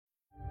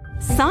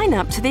Sign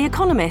up to The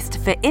Economist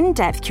for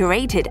in-depth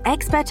curated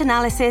expert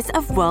analysis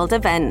of world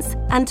events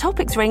and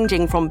topics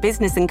ranging from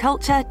business and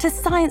culture to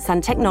science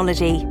and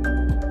technology.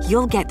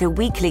 You'll get the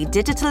weekly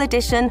digital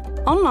edition,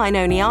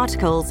 online-only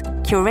articles,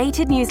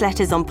 curated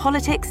newsletters on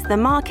politics, the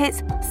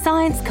markets,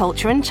 science,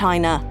 culture and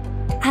China,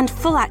 and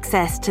full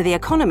access to The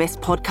Economist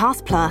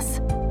Podcast Plus.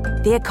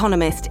 The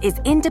Economist is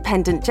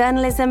independent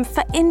journalism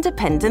for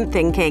independent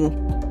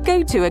thinking.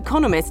 Go to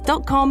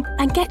economist.com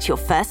and get your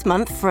first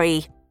month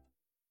free.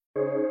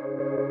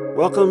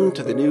 Welcome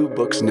to the New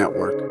Books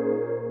Network.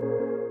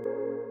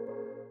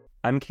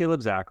 I'm Caleb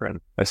Zakarin,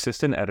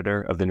 Assistant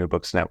Editor of the New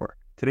Books Network.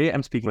 Today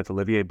I'm speaking with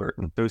Olivier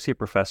Burtin, Associate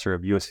Professor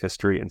of U.S.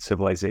 History and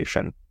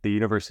Civilization at the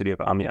University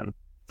of Amiens,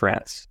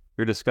 France.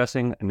 We're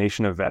discussing A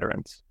Nation of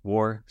Veterans,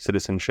 War,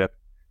 Citizenship,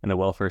 and the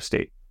Welfare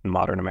State in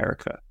Modern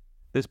America.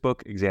 This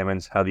book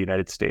examines how the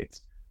United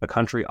States, a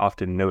country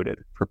often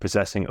noted for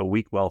possessing a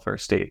weak welfare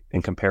state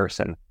in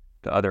comparison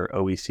to other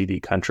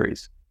OECD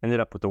countries, ended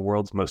up with the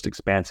world's most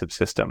expansive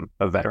system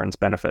of veterans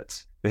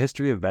benefits. The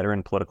history of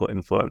veteran political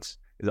influence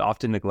is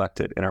often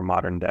neglected in our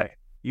modern day.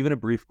 Even a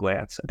brief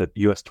glance at the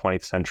U.S.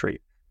 20th century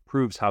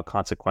proves how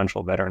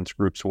consequential veterans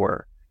groups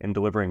were in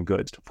delivering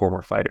goods to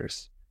former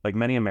fighters. Like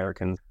many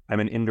Americans, I'm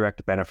an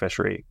indirect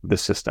beneficiary of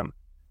this system.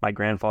 My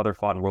grandfather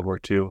fought in World War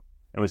II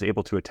and was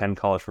able to attend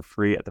college for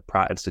free at the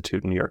Pratt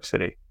Institute in New York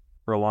City.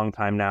 For a long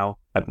time now,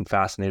 I've been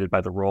fascinated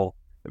by the role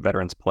that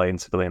veterans play in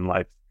civilian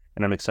life,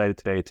 and I'm excited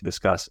today to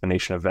discuss A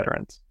Nation of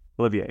Veterans.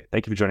 Olivier,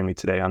 thank you for joining me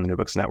today on the New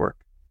Books Network.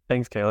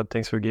 Thanks, Caleb.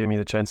 Thanks for giving me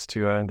the chance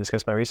to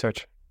discuss my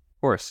research.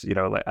 Of course,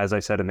 as I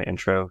said in the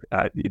intro,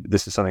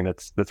 this is something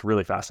that's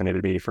really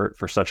fascinated me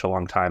for such a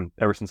long time,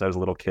 ever since I was a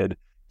little kid,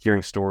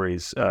 hearing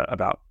stories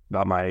about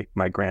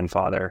my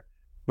grandfather.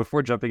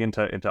 Before jumping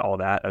into all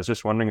that, I was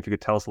just wondering if you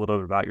could tell us a little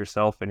bit about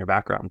yourself and your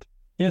background.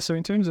 Yeah, so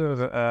in terms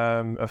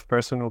of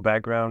personal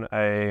background,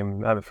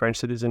 I'm a French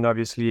citizen,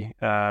 obviously.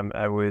 I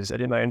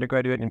did my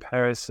undergraduate in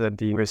Paris at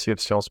the University of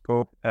Sciences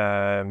Po.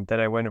 Then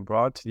I went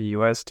abroad to the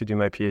US to do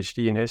my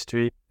PhD in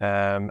history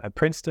at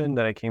Princeton.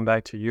 Then I came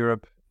back to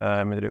Europe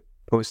and did a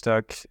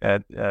postdoc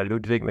at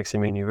Ludwig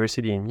Maximilian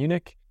University in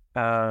Munich.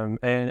 And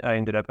I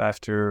ended up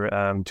after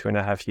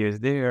 2.5 years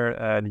there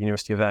at the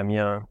University of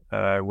Amiens,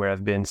 where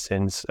I've been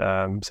since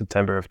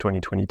September of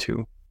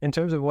 2022. In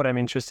terms of what I'm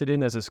interested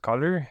in as a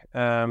scholar,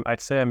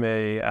 I'd say I'm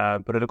a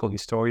political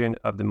historian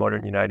of the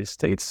modern United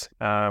States,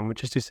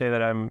 which is to say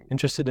that I'm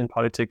interested in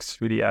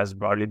politics really as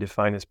broadly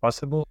defined as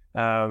possible,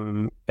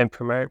 and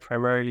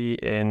primarily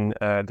in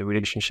the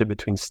relationship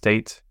between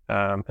state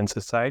and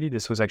society.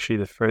 This was actually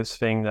the first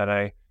thing that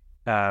I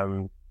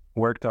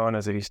worked on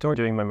as a historian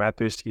during my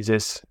master's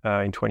thesis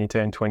in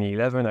 2010,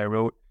 2011. I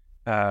wrote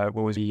what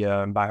was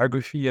the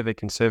biography of a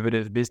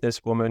conservative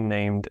businesswoman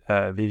named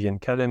Vivian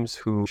Kellams,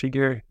 who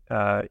figured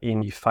in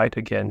the fight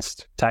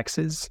against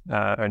taxes,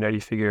 an early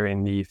figure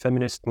in the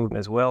feminist movement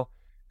as well,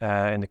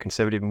 and the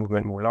conservative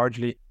movement more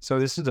largely. So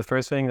this is the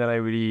first thing that I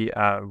really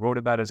wrote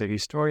about as a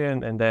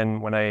historian. And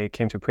then when I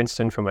came to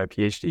Princeton for my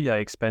PhD, I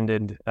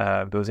expanded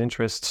those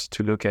interests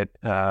to look at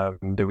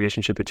the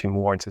relationship between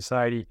war and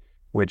society,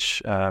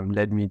 which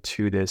led me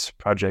to this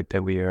project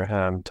that we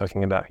are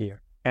talking about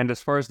here. And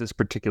as far as this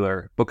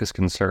particular book is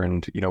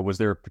concerned, was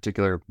there a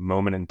particular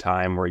moment in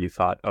time where you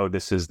thought, oh,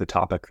 this is the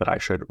topic that I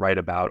should write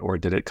about, or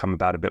did it come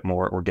about a bit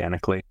more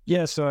organically?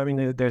 Yeah, so I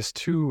mean, there's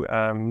two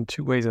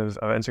ways of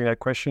answering that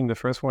question. The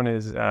first one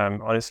is,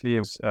 honestly, it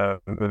was a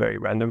very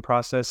random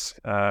process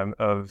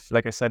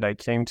like I said, I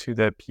came to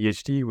the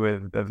PhD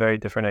with a very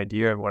different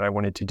idea of what I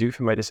wanted to do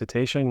for my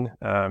dissertation.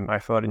 I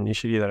thought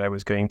initially that I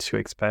was going to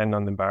expand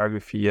on the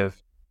biography of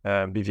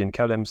Vivian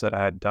Kellams that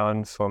I had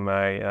done for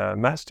my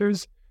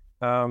master's.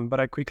 But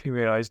I quickly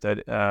realized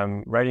that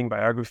writing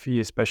biography,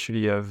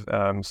 especially of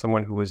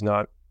someone who was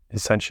not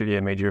essentially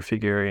a major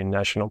figure in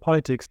national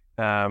politics,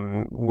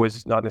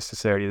 was not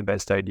necessarily the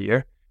best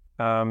idea.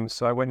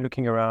 So I went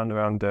looking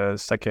around the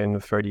second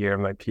or third year of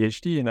my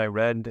PhD, and I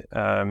read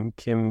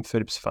Kim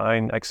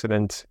Phillips-Fein,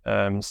 excellent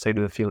State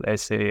of the Field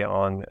essay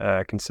on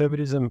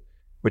conservatism,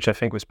 which I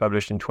think was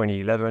published in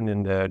 2011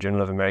 in the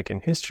Journal of American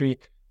History.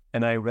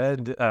 And I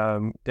read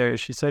there,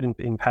 she said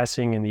in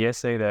passing in the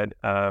essay that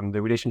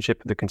the relationship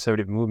of the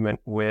conservative movement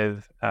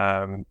with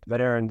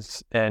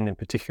veterans, and in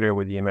particular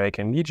with the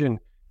American Legion,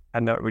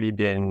 had not really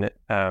been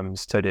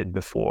studied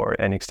before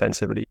and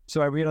extensively.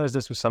 So I realized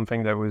this was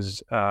something that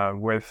was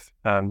worth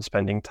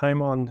spending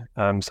time on,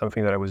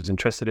 something that I was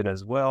interested in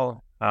as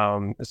well.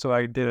 So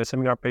I did a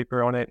seminar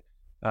paper on it.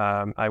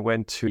 I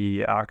went to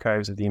the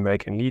archives of the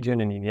American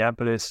Legion in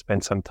Minneapolis,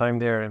 spent some time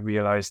there, and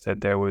realized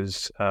that there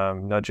was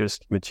not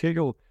just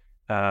material,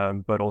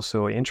 but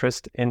also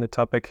interest in the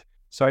topic.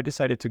 So I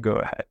decided to go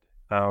ahead.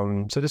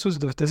 So this is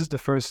the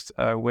first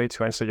way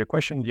to answer your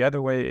question. The other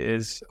way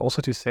is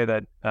also to say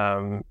that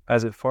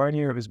as a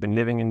foreigner who's been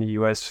living in the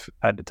U.S.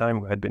 at the time,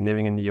 who had been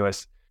living in the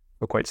U.S.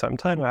 for quite some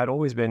time, I had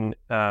always been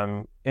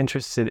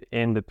interested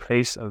in the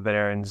place of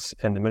veterans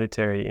and the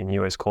military in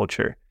U.S.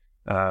 culture.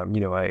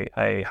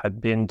 I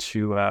had been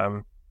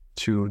to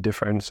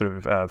different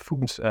sort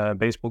of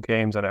baseball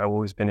games, and I've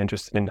always been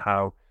interested in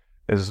how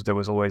there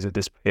was always a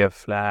display of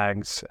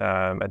flags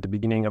at the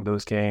beginning of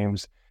those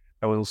games.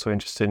 I was also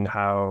interested in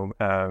how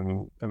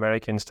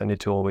Americans tended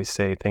to always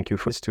say thank you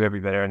to every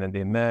veteran that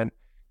they met,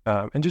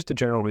 and just the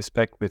general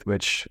respect with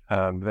which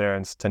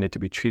veterans tended to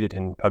be treated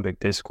in public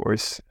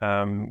discourse,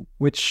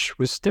 which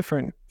was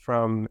different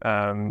from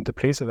the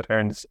place of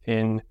veterans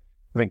in,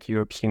 I think,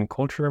 European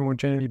culture more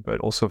generally,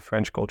 but also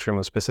French culture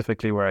more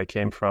specifically where I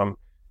came from.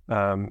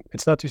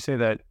 It's not to say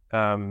that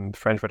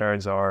French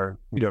veterans are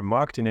either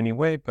mocked in any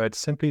way, but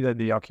simply that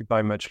they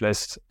occupy much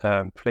less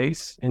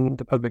place in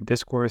the public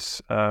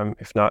discourse,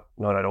 if not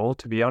at all,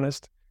 to be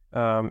honest.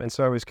 And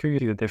so I was curious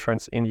to see the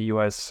difference in the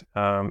US.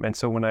 And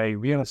so when I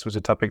realized it was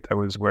a topic that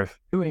was worth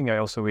doing, I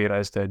also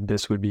realized that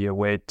this would be a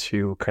way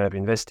to kind of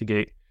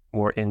investigate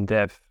more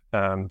in-depth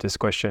this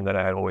question that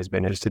I had always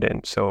been interested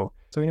in. So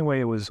in a way,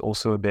 it was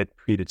also a bit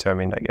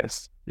predetermined, I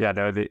guess. Yeah,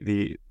 no,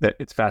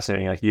 it's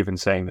fascinating. Like even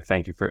saying the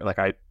thank you for, like,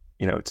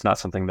 it's not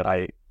something that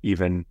I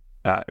even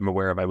am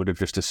aware of. I would have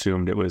just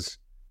assumed it was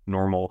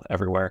normal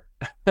everywhere.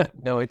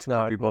 No, it's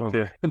not. People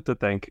to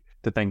thank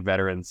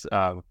veterans.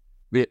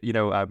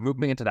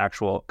 Moving into the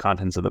actual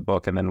contents of the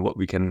book, and then what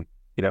we can,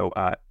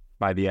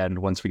 by the end,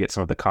 once we get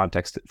some of the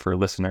context for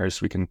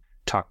listeners, we can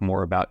talk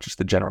more about just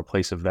the general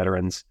place of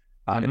veterans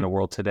in the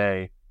world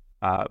today.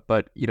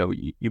 But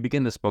you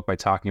begin this book by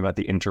talking about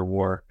the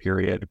interwar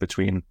period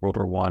between World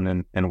War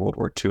I and World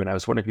War II. And I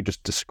was wondering if you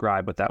just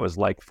describe what that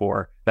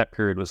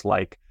period was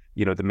like,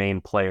 the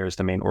main players,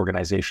 the main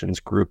organizations,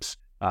 groups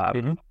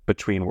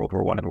between World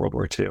War I and World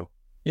War II.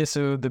 Yeah,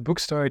 so the book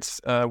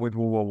starts with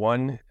World War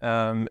I,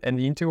 and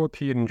the interwar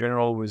period in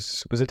general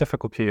was a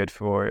difficult period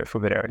for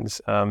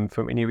veterans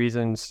for many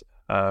reasons.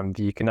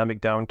 The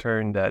economic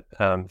downturn that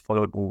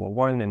followed World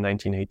War I in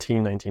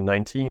 1918,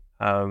 1919,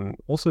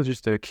 also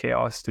just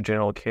the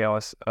general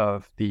chaos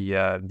of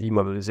the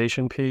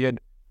demobilization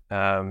period.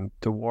 The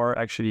war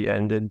actually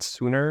ended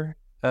sooner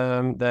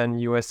than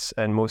US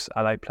and most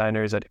Allied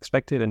planners had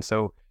expected, and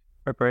so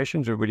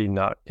preparations were really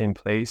not in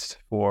place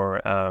for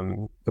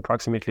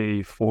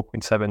approximately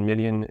 4.7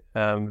 million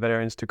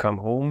veterans to come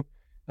home.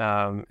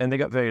 And they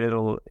got very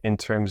little in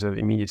terms of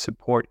immediate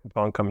support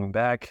upon coming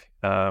back,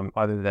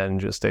 other than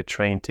just a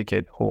train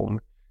ticket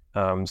home.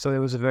 So it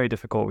was a very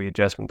difficult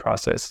readjustment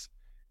process.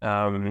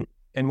 And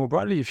more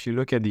broadly, if you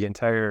look at the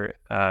entire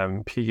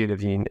period of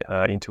the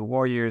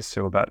interwar years,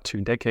 so about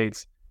 2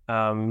 decades,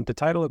 the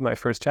title of my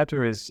first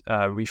chapter is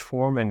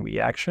Reform and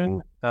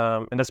Reaction.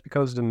 And that's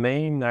because the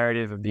main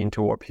narrative of the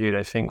interwar period,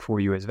 I think, for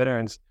US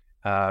veterans,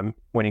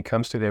 when it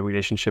comes to their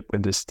relationship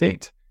with the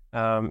state,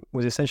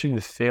 was essentially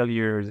the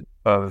failure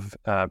of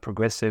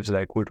progressives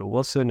like Woodrow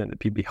Wilson and the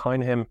people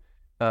behind him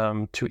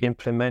to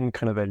implement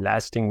kind of a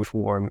lasting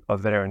reform of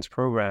veterans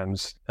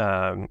programs.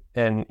 And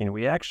in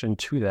reaction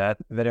to that,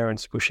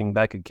 veterans pushing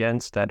back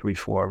against that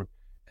reform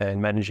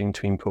and managing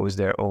to impose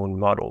their own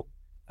model.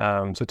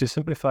 So to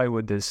simplify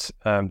what this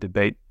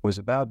debate was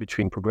about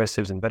between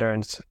progressives and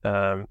veterans,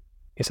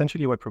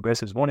 essentially what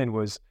progressives wanted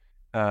was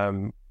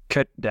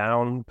cut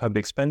down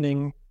public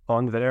spending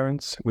on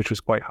veterans, which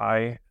was quite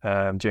high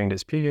during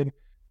this period,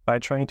 by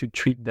trying to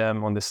treat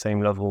them on the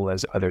same level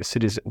as other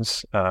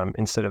citizens,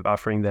 instead of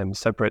offering them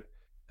separate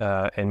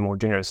and more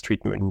generous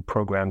treatment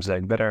programs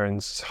like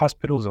veterans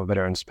hospitals or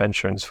veterans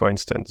pensions, for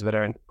instance,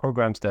 veteran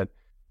programs that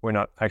were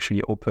not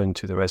actually open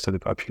to the rest of the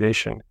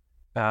population.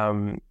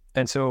 And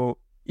so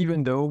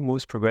even though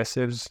most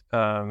progressives,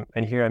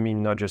 and here I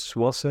mean not just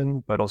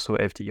Wilson, but also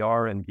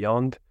FDR and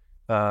beyond,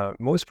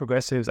 most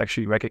progressives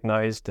actually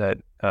recognized that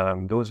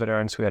those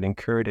veterans who had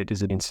incurred a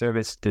disability in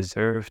service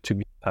deserved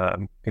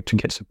to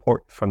get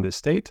support from the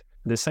state.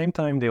 At the same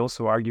time, they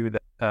also argued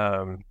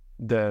that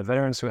the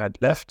veterans who had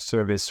left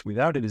service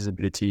without a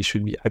disability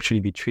should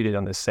actually be treated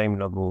on the same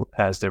level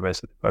as the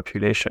rest of the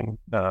population.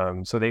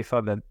 So they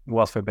thought that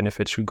welfare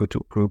benefits should go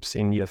to groups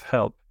in need of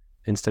help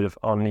instead of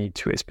only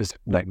to a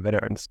specific, like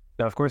veterans.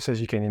 Now, of course, as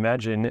you can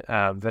imagine,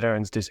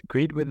 veterans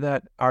disagreed with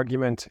that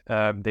argument.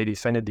 They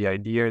defended the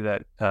idea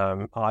that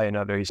I and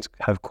others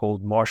have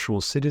called martial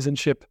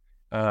citizenship,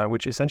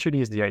 which essentially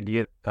is the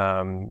idea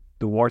that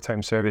the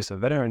wartime service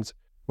of veterans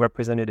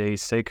represented a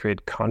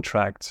sacred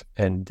contract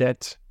and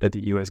debt that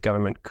the US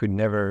government could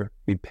never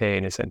repay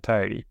in its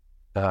entirety,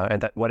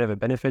 and that whatever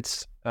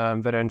benefits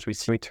veterans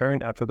receive in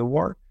return after the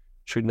war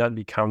should not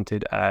be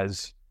counted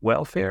as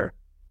welfare,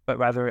 but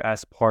rather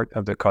as part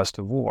of the cost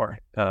of war.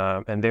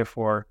 And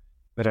therefore,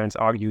 veterans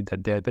argued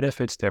that their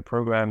benefits, their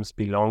programs,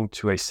 belong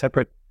to a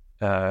separate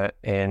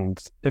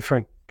and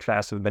different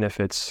class of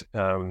benefits,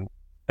 that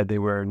they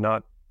were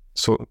not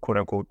so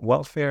quote-unquote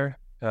welfare,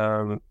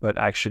 but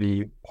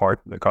actually part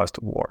of the cost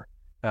of war.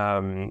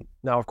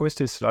 Now, of course,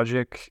 this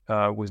logic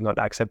was not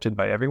accepted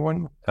by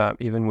everyone,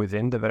 even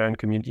within the veteran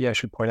community, I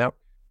should point out.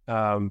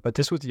 But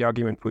this was the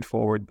argument put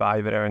forward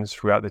by veterans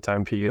throughout the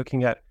time period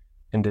looking at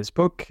in this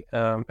book,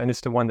 and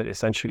it's the one that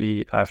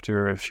essentially,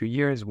 after a few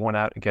years, won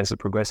out against the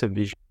progressive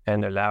vision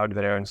and allowed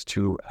veterans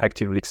to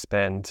actively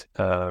expand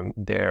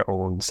their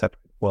own separate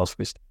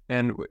welfare.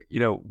 And,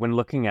 when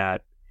looking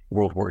at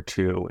World War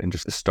II and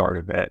just the start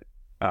of it,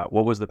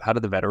 how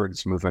did the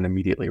veterans movement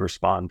immediately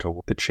respond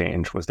to the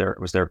change? Was there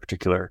a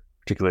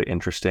particularly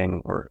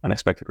interesting or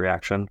unexpected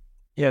reaction?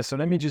 Yeah, so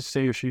let me just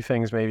say a few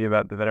things maybe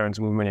about the veterans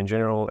movement in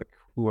general, like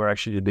who are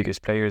actually the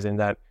biggest players in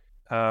that.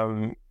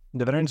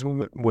 The veterans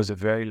movement was a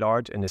very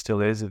large, and it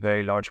still is a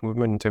very large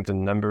movement in terms of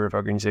the number of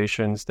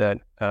organizations that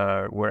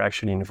were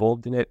actually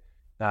involved in it.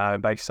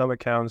 By some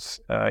accounts,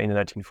 in the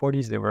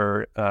 1940s, there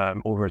were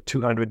over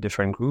 200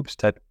 different groups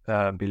that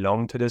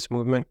belonged to this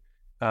movement.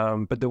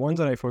 But the ones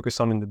that I focus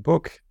on in the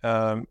book,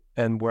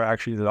 and were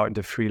actually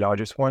the three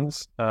largest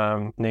ones,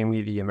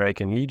 namely the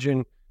American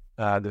Legion,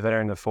 the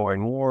Veteran of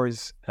Foreign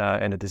Wars,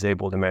 and the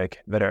Disabled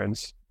American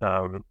Veterans.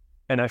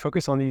 And I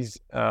focus on these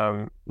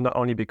not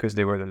only because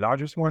they were the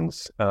largest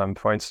ones.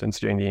 For instance,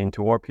 during the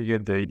interwar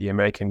period, the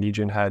American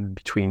Legion had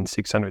between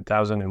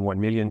 600,000 and 1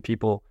 million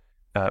people,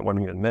 1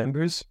 million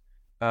members.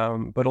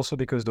 But also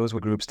because those were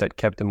groups that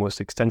kept the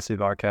most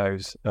extensive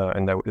archives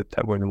and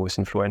that were the most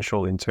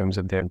influential in terms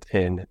of their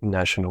in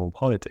national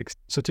politics.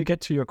 So to get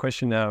to your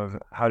question now of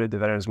how did the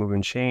veterans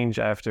movement change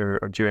after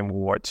or during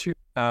World War II?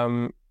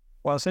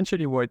 Well,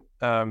 essentially what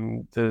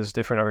those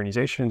different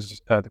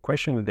organizations, the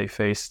question that they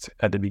faced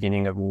at the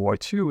beginning of World War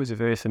II was a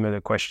very similar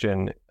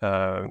question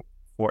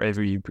for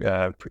every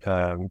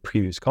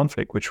previous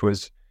conflict, which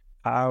was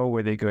how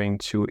were they going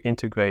to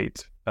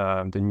integrate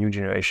the new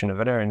generation of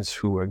veterans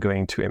who were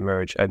going to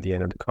emerge at the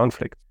end of the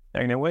conflict.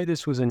 And in a way,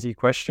 this was an easy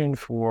question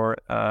for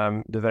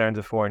the Veterans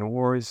of Foreign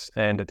Wars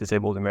and the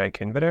Disabled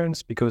American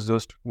Veterans because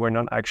those were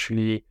not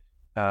actually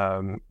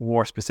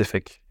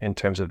war-specific in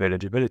terms of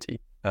eligibility.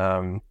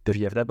 The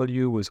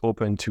VFW was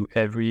open to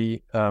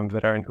every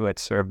veteran who had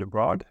served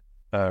abroad,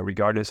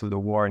 regardless of the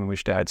war in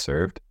which they had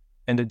served,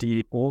 and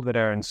indeed all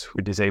veterans who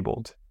were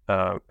disabled,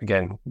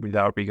 again,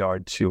 without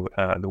regard to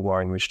the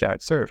war in which they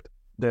had served.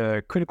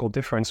 The critical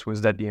difference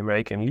was that the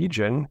American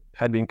Legion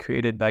had been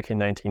created back in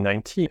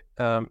 1919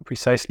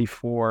 precisely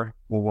for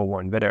World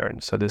War I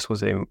veterans. So this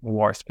was a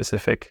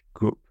war-specific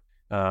group.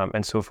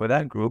 And so for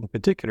that group in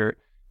particular,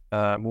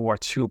 World War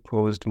II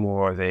posed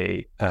more of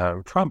a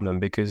problem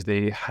because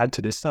they had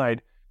to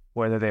decide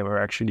whether they were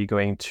actually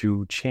going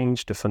to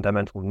change the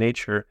fundamental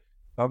nature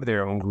of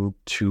their own group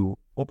to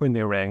open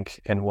their rank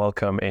and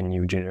welcome a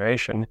new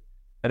generation.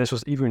 And this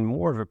was even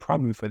more of a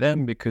problem for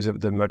them because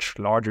of the much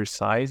larger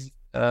size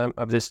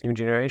of this new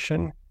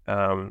generation.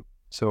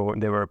 So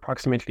there were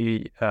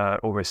approximately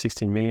over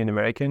 16 million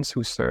Americans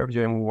who served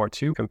during World War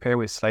II, compared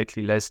with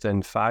slightly less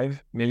than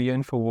 5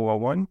 million for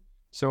World War I.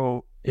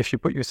 So if you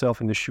put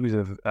yourself in the shoes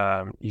of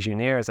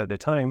legionnaires at the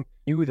time,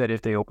 you knew that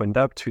if they opened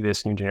up to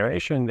this new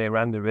generation, they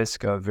ran the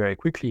risk of very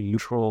quickly losing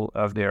control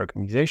of their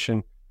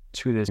organization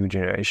to this new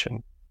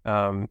generation.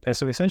 And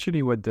so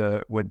essentially what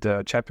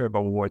the chapter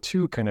about World War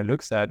II kind of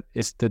looks at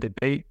is the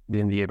debate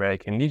in the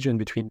American Legion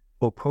between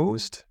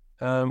opposed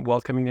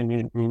welcoming a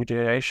new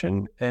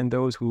generation and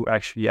those who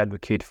actually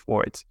advocate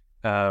for it.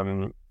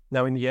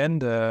 Now, in the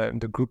end,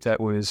 the group that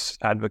was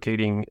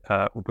advocating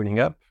opening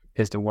up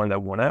is the one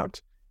that won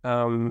out.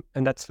 And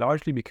that's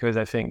largely because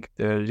I think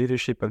the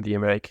leadership of the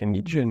American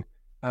Legion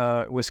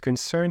was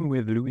concerned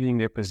with losing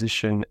their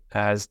position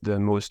as the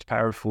most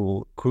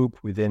powerful group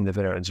within the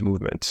veterans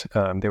movement.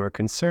 They were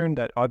concerned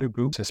that other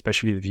groups,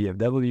 especially the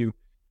VFW,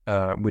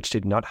 which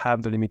did not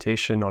have the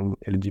limitation on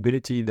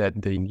eligibility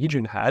that the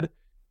Legion had,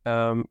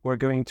 were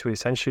going to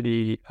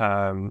essentially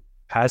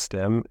pass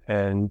them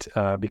and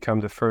become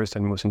the first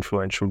and most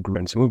influential group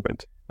in the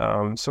movement.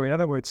 So in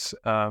other words,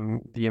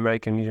 the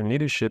American Legion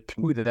leadership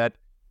knew that,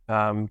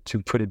 to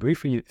put it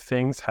briefly,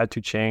 things had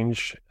to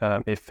change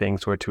if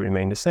things were to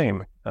remain the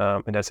same.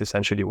 And that's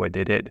essentially what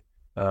they did.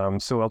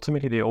 So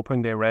ultimately, they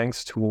opened their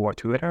ranks to World War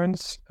II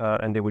veterans,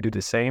 and they would do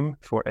the same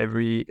for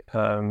every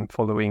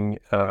following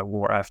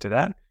war after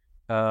that.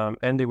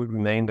 And they would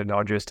remain the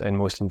largest and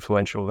most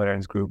influential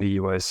veterans group in the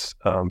U.S.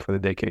 For the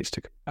decades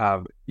to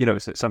come.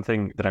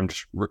 Something that I'm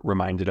just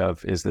reminded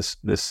of is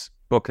this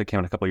book that came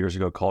out a couple of years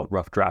ago called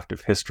Rough Draft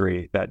of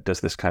History that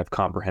does this kind of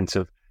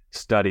comprehensive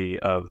study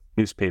of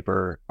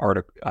newspaper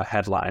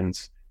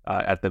headlines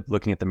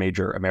looking at the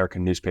major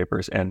American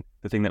newspapers. And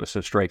the thing that was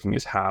so striking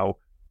is how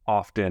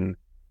often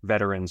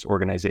veterans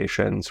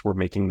organizations were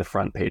making the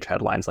front page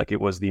headlines. Like it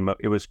was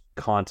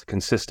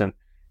consistent.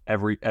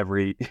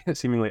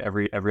 Seemingly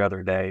every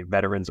other day,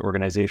 veterans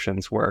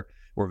organizations were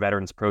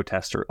veterans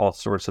protests or all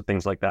sorts of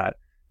things like that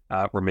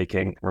were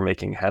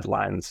making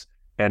headlines,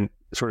 and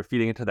sort of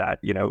feeding into that,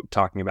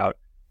 talking about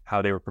how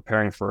they were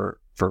preparing for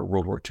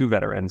World War II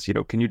veterans.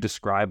 Can you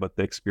describe what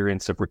the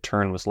experience of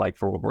return was like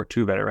for World War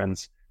II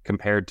veterans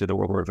compared to the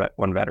World War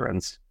I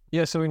veterans?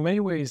 Yeah, so in many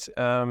ways,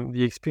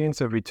 the experience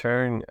of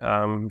return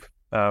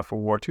for World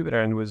War II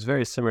veterans was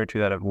very similar to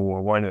that of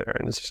World War I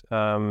veterans,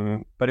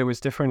 but it was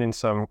different in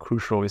some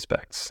crucial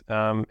respects.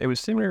 It was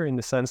similar in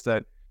the sense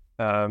that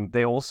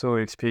they also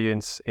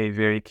experienced a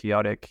very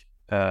chaotic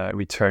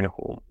return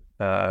home.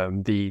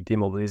 The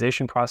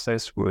demobilization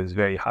process was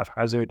very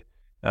haphazard.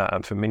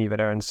 For many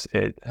veterans,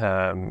 it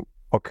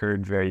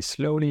occurred very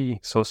slowly,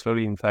 so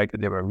slowly, in fact,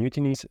 that there were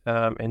mutinies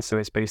in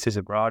service bases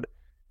abroad.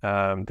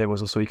 There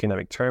was also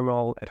economic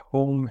turmoil at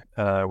home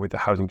with the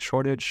housing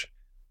shortage.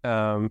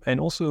 And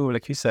also,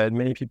 like you said,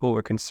 many people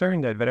were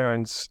concerned that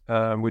veterans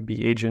would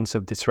be agents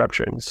of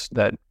disruptions,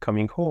 that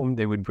coming home,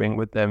 they would bring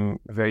with them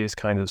various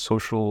kinds of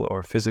social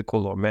or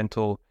physical or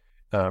mental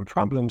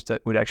problems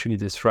that would actually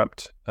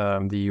disrupt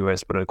the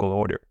U.S. political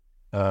order.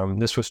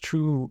 This was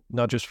true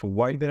not just for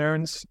white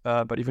veterans,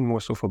 but even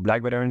more so for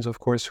Black veterans, of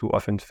course, who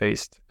often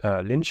faced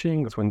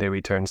lynching when they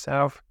returned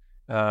south.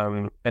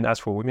 And as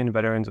for women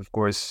veterans, of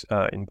course,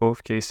 in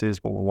both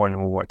cases, World War I and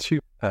World War II,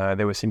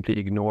 they were simply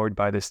ignored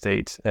by the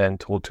state and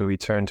told to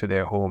return to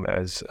their home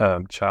as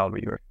child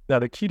rearer. Now,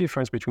 the key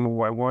difference between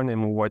World War I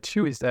and World War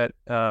II is that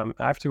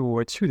after World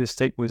War II, the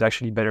state was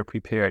actually better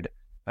prepared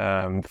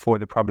for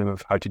the problem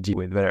of how to deal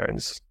with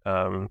veterans.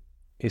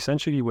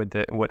 Essentially,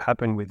 what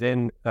happened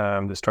within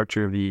the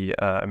structure of the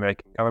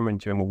American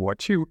government during World War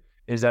II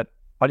is that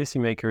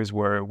policymakers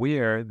were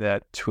aware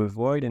that to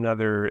avoid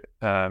another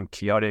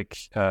chaotic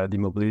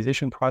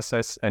demobilization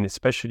process, and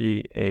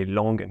especially a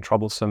long and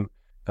troublesome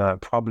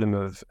problem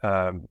of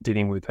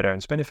dealing with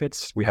veterans'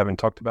 benefits, we haven't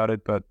talked about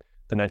it, but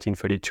the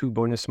 1932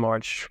 bonus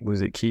march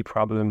was a key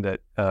problem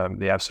that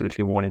they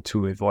absolutely wanted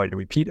to avoid a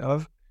repeat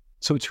of.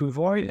 So to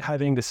avoid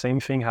having the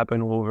same thing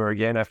happen all over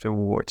again after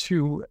World War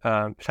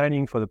II,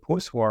 planning for the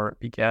post-war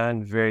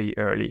began very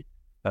early.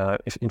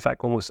 In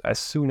fact, almost as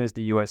soon as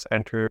the U.S.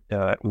 entered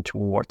into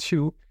World War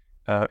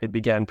II, it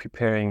began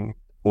preparing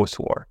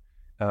post-war.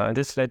 And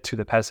this led to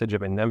the passage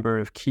of a number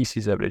of key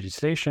pieces of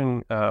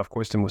legislation, of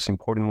course, the most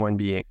important one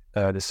being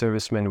the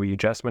Servicemen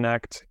Readjustment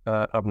Act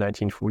of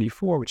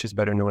 1944, which is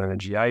better known as the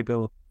GI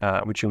Bill,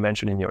 which you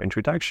mentioned in your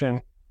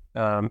introduction,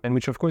 and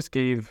which, of course,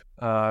 gave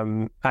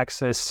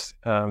access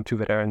to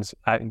veterans,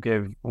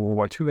 gave World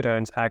War II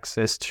veterans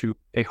access to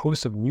a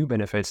host of new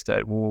benefits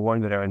that World War I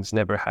veterans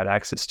never had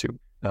access to.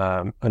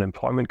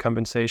 Unemployment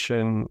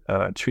compensation,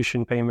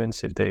 tuition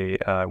payments if they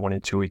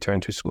wanted to return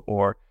to school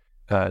or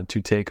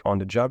to take on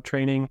the job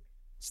training,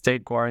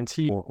 state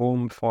guarantee for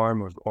home,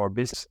 farm, or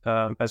business,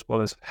 as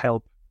well as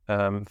help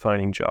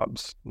finding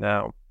jobs.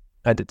 Now,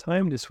 at the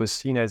time, this was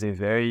seen as a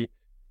very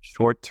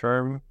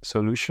short-term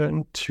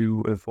solution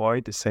to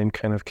avoid the same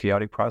kind of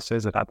chaotic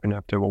process that happened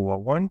after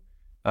World War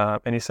I.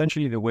 And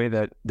essentially, the way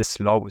that this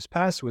law was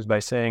passed was by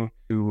saying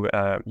to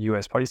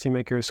U.S.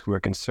 policymakers who were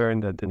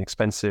concerned that an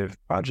expensive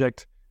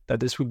project, that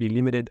this would be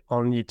limited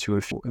only to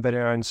a few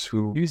veterans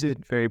who use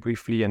it very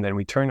briefly and then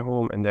return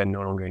home and then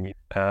no longer need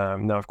it.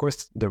 Now, of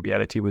course, the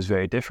reality was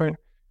very different.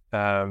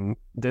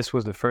 This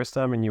was the first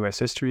time in U.S.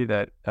 history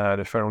that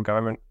the federal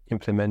government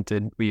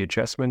implemented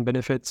readjustment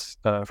benefits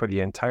for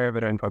the entire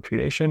veteran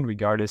population,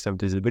 regardless of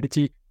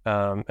disability.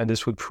 And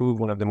this would prove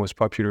one of the most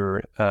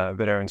popular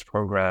veterans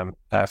program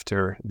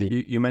after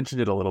the... You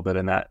mentioned it a little bit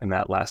in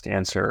that last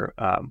answer,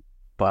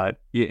 and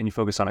you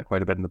focus on it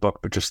quite a bit in the book,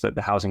 but just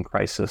the housing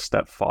crisis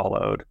that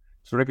followed.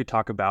 So what if you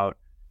talk about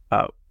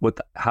what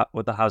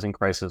the housing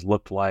crisis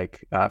looked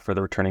like for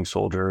the returning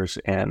soldiers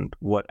and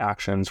what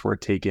actions were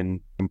taken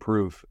to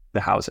improve the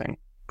housing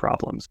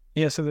problems?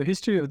 Yeah, so the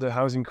history of the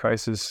housing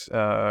crisis,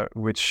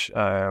 which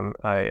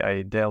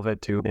I delve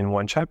into in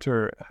one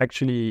chapter,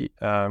 actually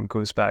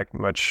goes back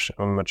much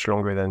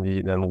longer than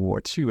World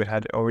War II. It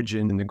had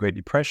origin in the Great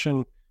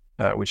Depression,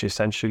 which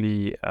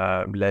essentially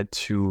led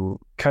to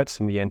cuts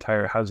in the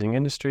entire housing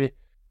industry.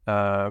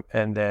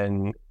 And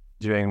then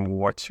during World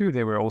War II,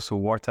 there were also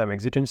wartime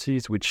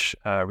exigencies, which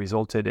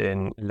resulted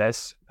in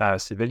less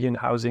civilian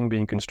housing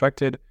being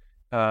constructed,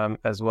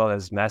 as well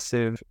as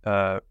massive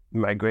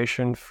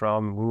migration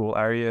from rural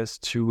areas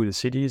to the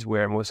cities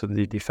where most of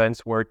the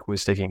defense work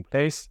was taking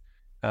place.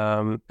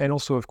 And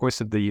also, of course,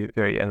 at the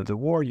very end of the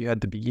war, you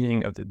had the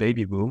beginning of the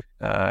baby boom,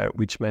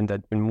 which meant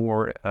that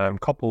more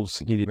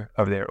couples needed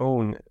of their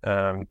own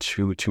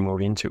to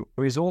move into.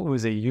 The result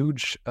was a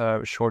huge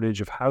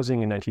shortage of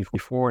housing in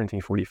 1944,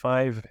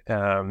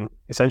 1945.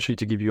 Essentially,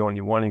 to give you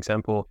only one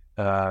example,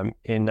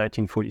 in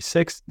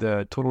 1946,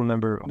 the total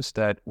number of homes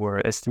that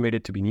were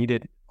estimated to be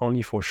needed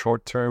only for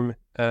short-term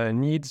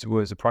needs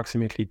was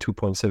approximately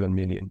 2.7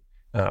 million.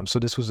 So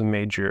this was a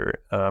major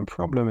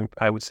problem, and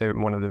I would say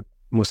one of the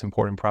most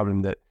important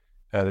problem that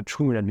the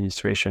Truman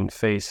administration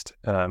faced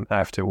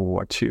after World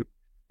War II.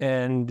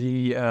 And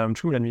the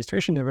Truman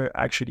administration never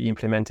actually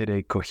implemented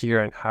a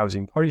coherent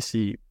housing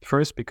policy,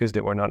 first because they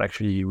were not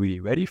actually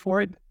really ready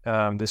for it.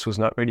 This was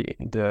not really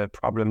the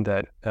problem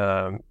that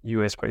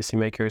U.S.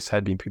 policymakers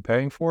had been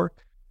preparing for.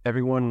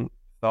 Everyone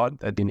thought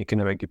that an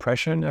economic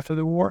depression after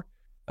the war,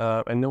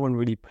 and no one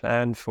really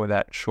planned for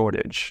that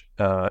shortage.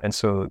 And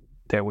so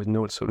there was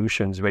no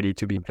solutions ready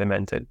to be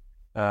implemented.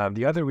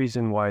 The other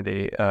reason why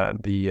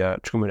the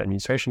Truman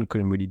administration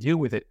couldn't really deal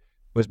with it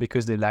was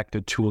because they lacked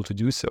a tool to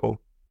do so.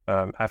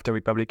 After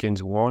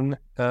Republicans won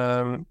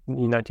in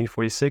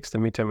 1946, the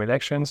midterm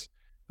elections,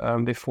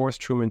 they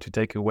forced Truman to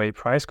take away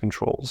price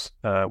controls,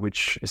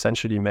 which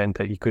essentially meant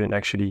that he couldn't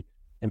actually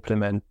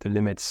implement the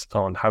limits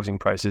on housing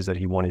prices that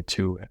he wanted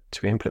to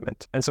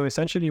implement. And so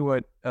essentially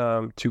what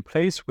took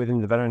place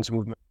within the veterans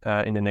movement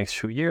in the next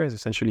few years,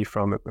 essentially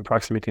from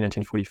approximately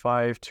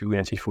 1945 to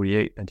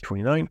 1948,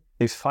 1949,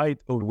 a fight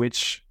over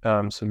which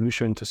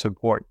solution to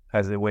support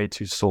as a way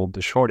to solve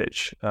the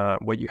shortage.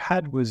 What you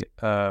had was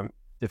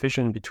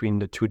division between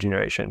the two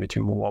generations,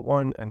 between World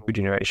War I and two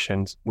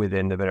generations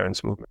within the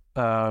veterans movement.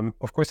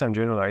 Of course, I'm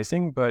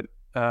generalizing, but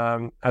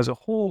as a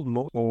whole,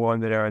 most World War I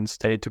veterans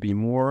tended to be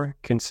more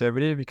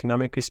conservative,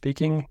 economically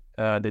speaking.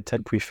 They tend to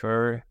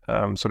prefer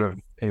sort of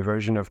a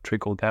version of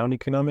trickle-down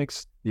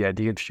economics. The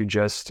idea that you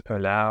just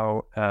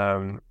allow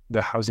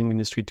the housing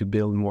industry to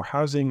build more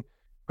housing,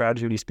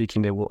 gradually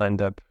speaking, they will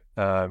end up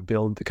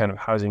build the kind of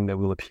housing that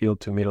will appeal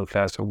to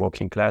middle-class or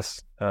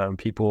working-class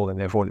people, and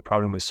therefore the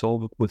problem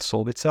would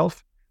solve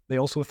itself. They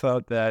also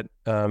thought that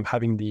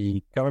having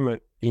the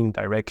government being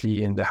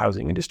directly in the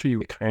housing industry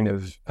would kind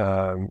of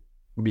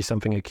be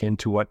something akin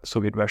to what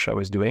Soviet Russia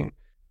was doing.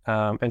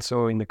 And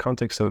so in the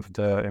context of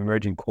the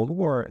emerging Cold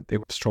War, they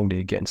were strongly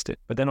against it.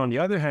 But then on the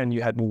other hand,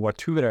 you had World War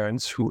II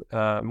veterans who,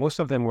 most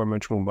of them were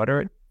much more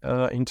moderate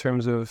in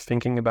terms of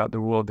thinking about the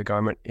role of the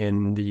government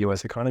in the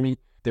US economy.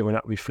 They were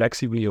not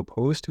reflexively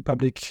opposed to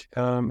public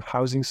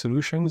housing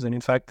solutions. And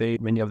in fact,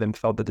 many of them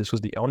felt that this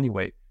was the only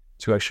way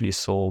to actually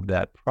solve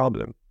that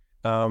problem.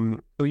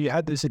 So you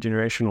had this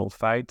generational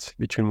fight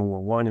between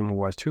World War I and World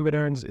War II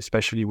veterans,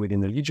 especially within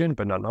the Legion,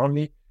 but not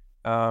only.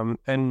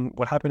 And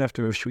what happened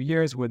after a few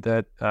years was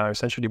that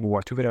essentially World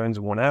War II veterans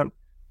won out,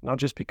 not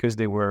just because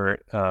they were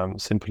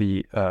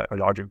simply a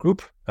larger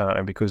group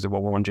and because the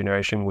World War I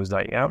generation was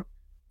dying out,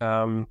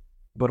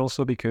 but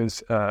also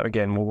because,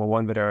 again, World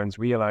War I veterans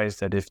realized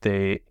that if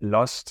they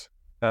lost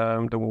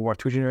the World War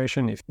II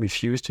generation, if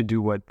refused to do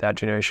what that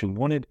generation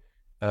wanted,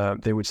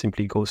 they would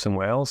simply go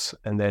somewhere else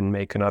and then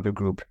make another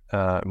group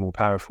more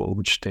powerful,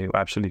 which they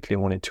absolutely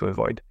wanted to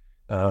avoid.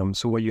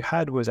 So what you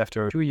had was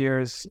after 2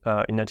 years,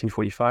 in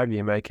 1945, the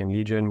American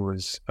Legion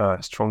was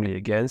strongly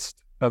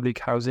against public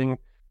housing.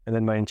 And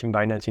then by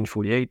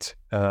 1948,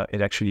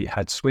 it actually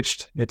had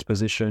switched its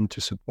position to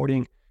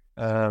supporting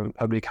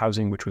public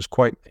housing, which was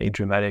quite a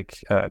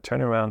dramatic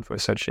turnaround for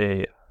such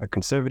a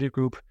conservative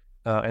group.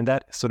 And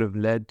that sort of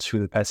led to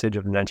the passage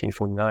of the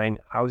 1949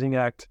 Housing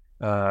Act,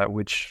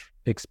 which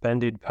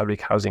expanded public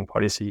housing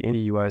policy in the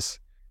US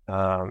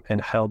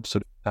and helped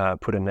sort of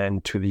put an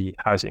end to the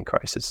housing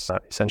crisis,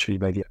 essentially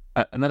by the...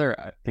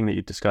 Another thing that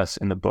you discuss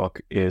in the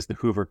book is the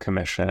Hoover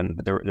Commission,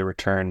 the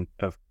return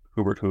of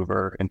Hubert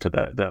Hoover into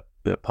the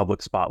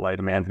public spotlight,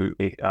 a man who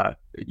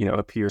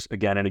appears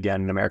again and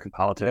again in American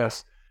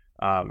politics.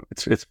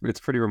 Yes. It's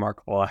pretty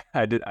remarkable.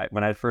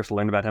 When I first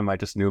learned about him, I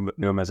just knew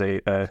him as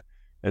a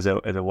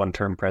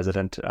one-term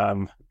president.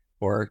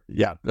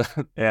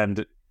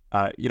 And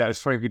it's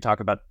funny if you talk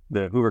about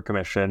the Hoover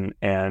Commission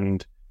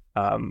and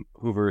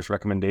Hoover's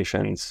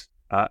recommendations,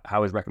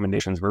 how his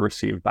recommendations were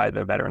received by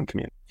the veteran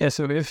community. Yeah,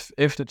 so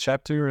if the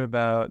chapter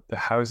about the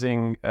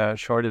housing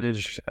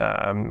shortage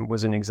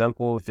was an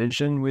example of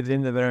vision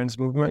within the veterans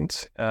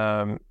movement,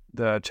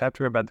 the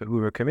chapter about the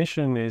Hoover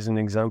Commission is an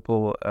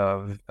example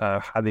of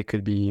how they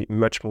could be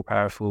much more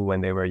powerful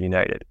when they were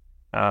united.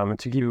 To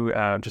give you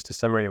just a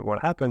summary of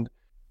what happened,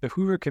 the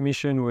Hoover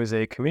Commission was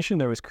a commission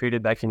that was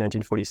created back in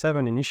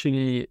 1947.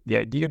 Initially, the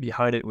idea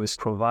behind it was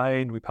to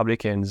provide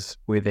Republicans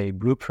with a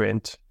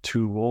blueprint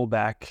to roll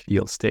back the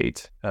old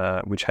state,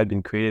 which had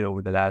been created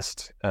over the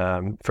last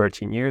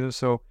 13 years or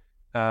so.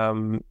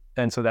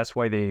 And so that's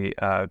why they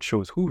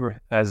chose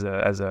Hoover as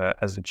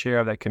the chair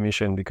of that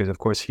commission, because, of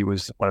course, he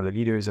was one of the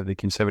leaders of the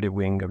conservative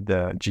wing of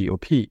the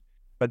GOP.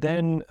 But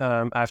then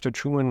after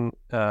Truman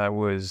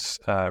was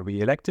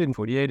reelected in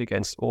 1948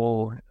 against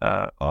all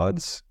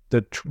odds,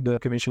 the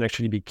commission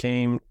actually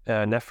became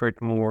an effort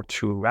more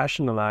to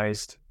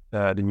rationalize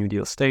the New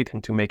Deal state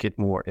and to make it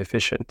more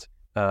efficient.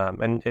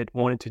 And it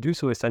wanted to do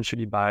so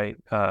essentially by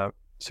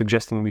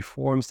suggesting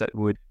reforms that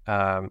would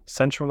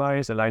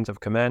centralize the lines of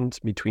command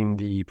between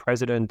the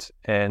president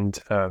and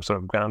sort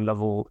of ground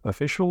level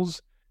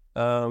officials,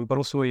 but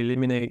also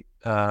eliminate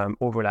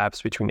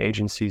overlaps between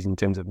agencies in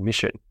terms of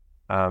mission.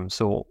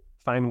 So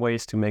find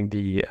ways to make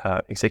the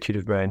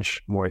executive branch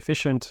more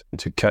efficient and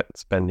to cut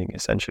spending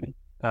essentially.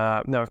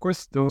 Now, of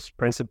course, those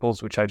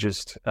principles which I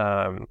just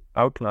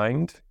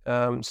outlined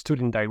stood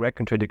in direct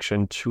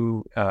contradiction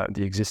to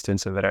the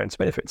existence of veterans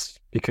benefits,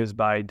 because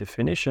by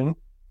definition,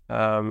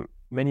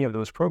 many of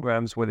those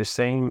programs were the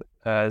same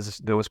as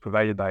those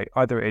provided by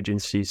other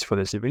agencies for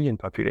the civilian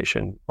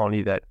population,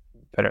 only that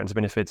veterans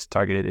benefits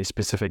targeted a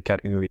specific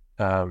category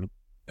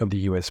of the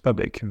U.S.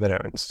 public,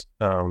 veterans.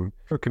 The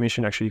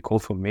Commission actually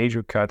called for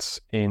major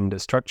cuts in the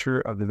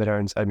structure of the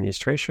Veterans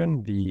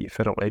Administration, the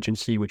federal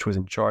agency which was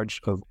in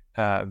charge of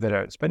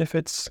veterans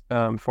benefits.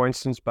 For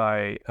instance,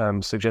 by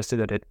suggesting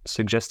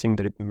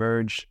that it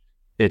merge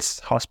its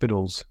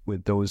hospitals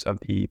with those of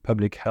the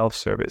Public Health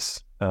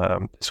Service.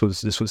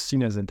 This was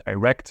seen as a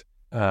direct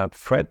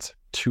threat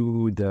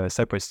to the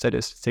separate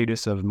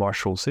status of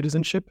martial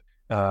citizenship.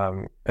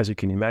 As you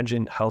can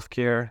imagine,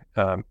 healthcare,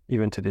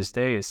 even to this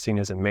day, is seen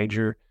as a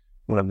major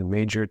one of the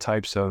major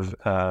types of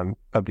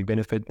public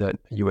benefit that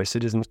U.S.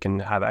 citizens can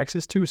have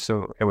access to.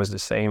 So it was the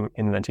same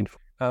in the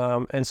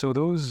 1940s. And so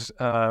those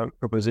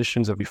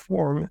propositions of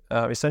reform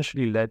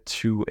essentially led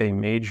to a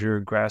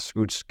major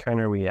grassroots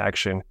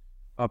counter-reaction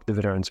of the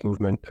veterans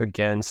movement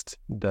against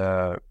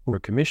the Hoover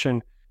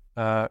Commission,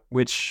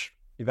 which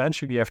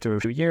eventually, after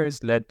a few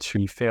years, led to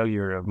the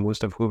failure of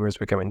most of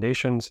Hoover's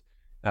recommendations.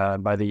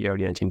 By the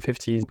early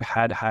 1950s,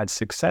 had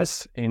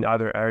success in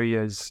other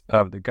areas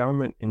of the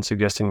government in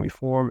suggesting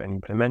reform and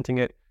implementing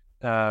it.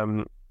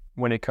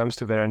 When it comes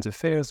to Veterans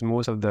Affairs,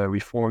 most of the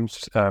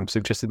reforms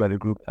suggested by the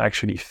group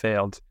actually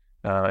failed.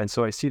 And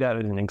so I see that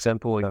as an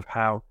example of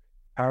how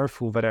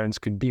powerful veterans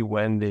could be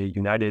when they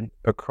united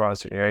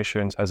across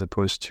generations as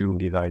opposed to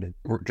divided.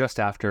 Just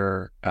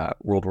after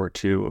World War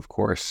II, of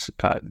course,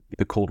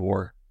 the Cold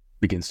War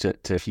begins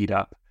to heat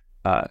up,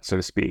 so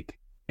to speak.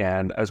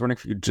 And I was wondering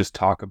if you could just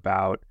talk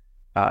about,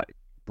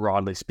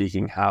 broadly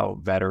speaking, how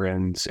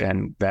veterans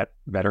and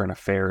veteran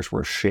affairs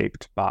were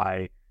shaped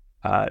by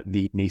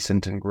the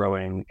nascent and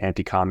growing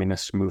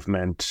anti-communist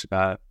movement,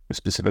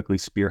 specifically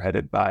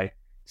spearheaded by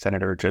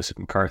Senator Joseph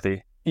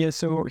McCarthy. Yeah,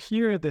 so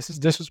here, this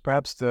was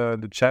perhaps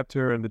the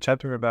chapter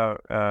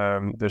about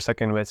the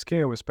Second Red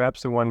Scare was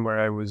perhaps the one where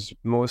I was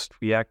most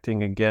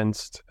reacting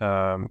against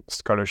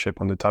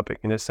scholarship on the topic,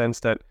 in the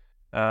sense that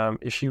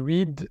if you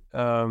read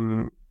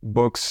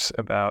books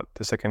about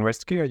the Second Red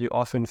Scare, you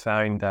often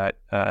find that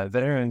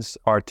veterans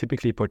are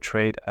typically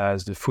portrayed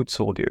as the foot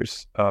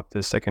soldiers of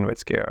the Second Red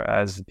Scare,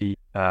 as the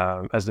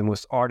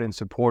most ardent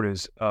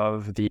supporters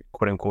of the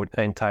quote-unquote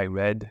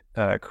anti-Red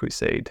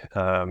crusade.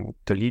 The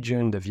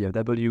Legion, the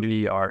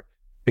VFW, are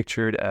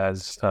pictured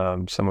as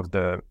some of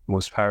the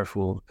most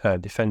powerful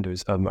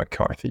defenders of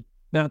McCarthy.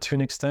 Now, to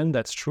an extent,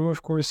 that's true,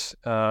 of course.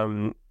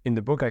 In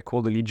the book, I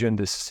call the Legion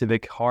the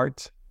civic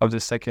heart of the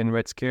Second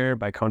Red Scare,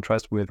 by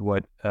contrast with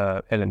what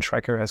Ellen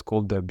Tracker has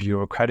called the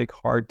bureaucratic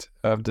heart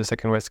of the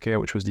Second Red Scare,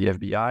 which was the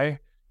FBI.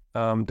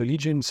 The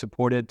Legion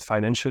supported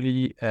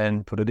financially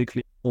and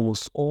politically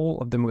almost all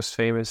of the most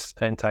famous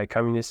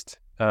anti-communist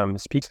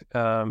speakers.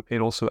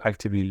 It also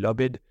actively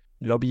lobbied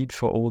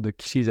for all the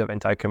pieces of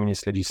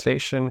anti-communist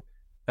legislation.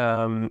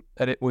 And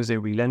it was a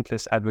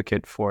relentless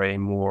advocate for a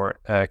more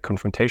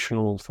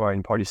confrontational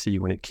foreign policy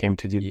when it came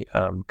to the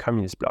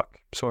communist bloc.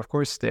 So, of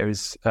course, there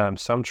is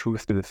some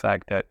truth to the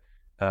fact that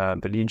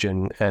the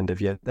Legion and the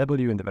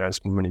VFW and the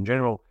veterans movement in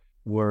general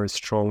were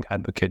strong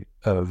advocates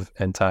of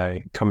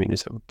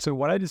anti-communism. So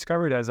what I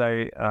discovered as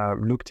I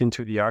looked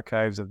into the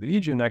archives of the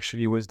Legion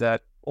actually was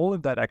that all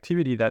of that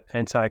activity, that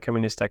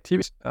anti-communist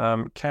activity,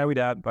 carried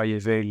out by a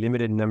very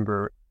limited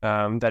number,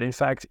 that in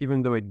fact,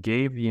 even though it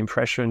gave the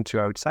impression to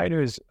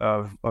outsiders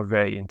of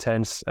very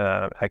intense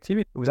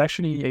activity, it was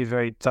actually a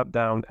very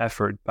top-down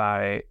effort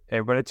by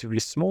a relatively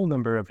small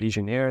number of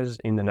legionnaires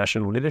in the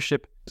national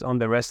leadership on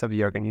the rest of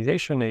the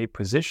organization, a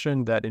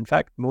position that in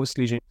fact most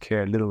legionnaires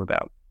care little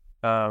about.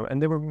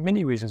 And there were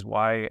many reasons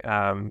why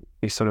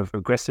a sort of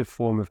aggressive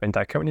form of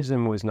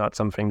anti-communism was not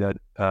something that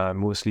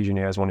most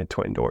legionnaires wanted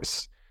to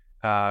endorse.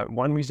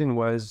 One reason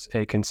was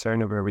a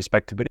concern over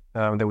respectability.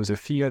 There was a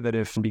fear that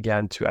if it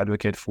began to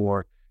advocate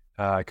for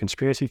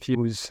conspiracy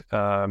theories,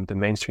 the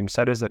mainstream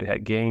status that it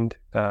had gained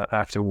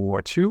after World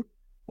War II.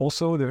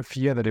 Also, the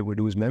fear that it would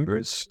lose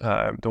members.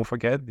 Don't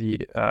forget,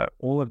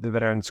 all of the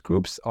veterans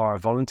groups are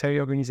voluntary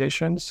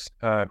organizations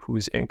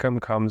whose income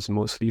comes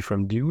mostly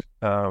from dues,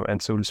 and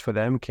so for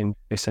them can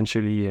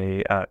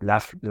essentially a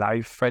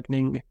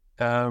life-threatening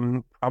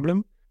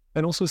problem.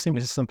 And also, this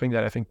is something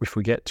that I think we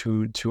forget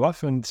too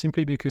often,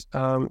 simply because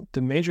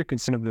the major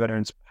concern of the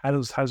veterans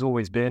has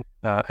always been,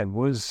 and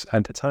was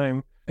at the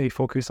time, a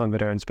focus on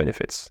veterans'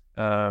 benefits.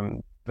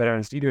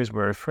 Veterans leaders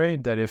were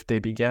afraid that if they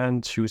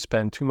began to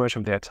spend too much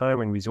of their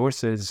time and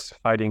resources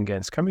fighting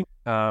against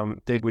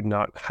communism, they would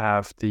not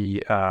have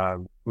the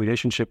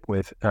relationship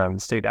with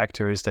state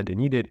actors that they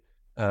needed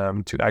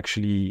to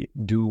actually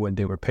do what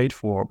they were paid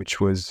for,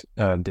 which was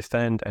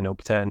defend and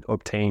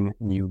obtain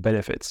new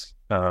benefits.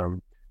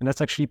 And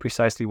that's actually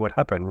precisely what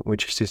happened,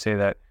 which is to say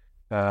that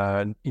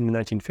in the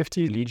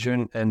 1950s,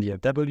 Legion and the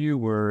FW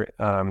were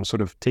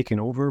sort of taken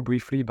over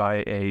briefly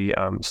by a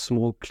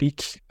small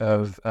clique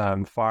of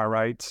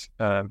far-right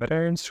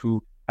veterans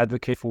who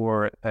advocate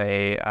for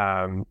a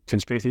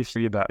conspiracy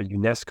theory about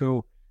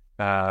UNESCO.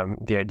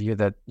 The idea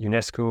that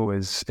UNESCO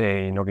is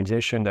an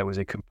organization that was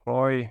a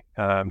ploy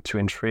to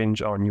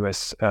infringe on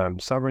U.S.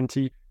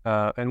 sovereignty.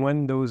 And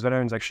when those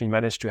veterans actually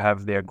managed to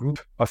have their group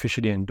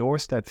officially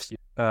endorse that,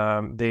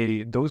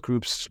 those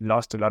groups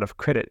lost a lot of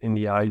credit in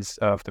the eyes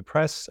of the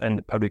press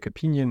and public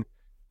opinion.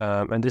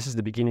 And this is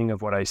the beginning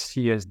of what I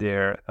see as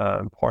their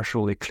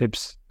partial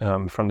eclipse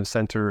from the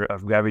center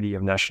of gravity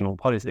of national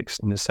politics,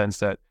 in the sense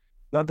that,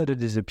 not that it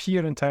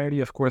disappeared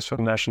entirely, of course,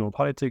 from national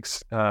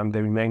politics,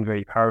 they remained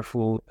very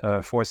powerful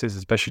forces,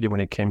 especially when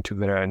it came to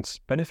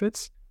veterans'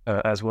 benefits,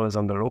 as well as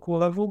on the local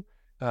level.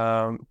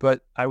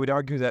 But I would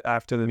argue that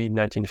after the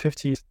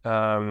mid-1950s,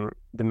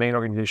 the main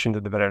organizations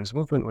of the veterans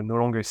movement were no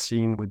longer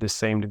seen with the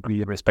same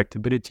degree of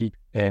respectability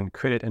and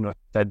credit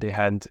that they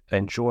had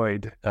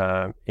enjoyed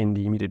in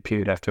the immediate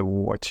period after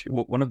World War II.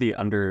 Well, one of the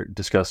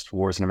under-discussed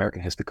wars in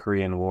American history, the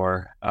Korean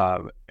War,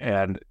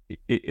 and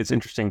it's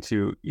interesting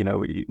to,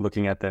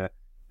 looking at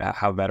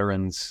how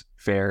veterans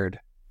fared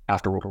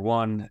after World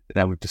War I.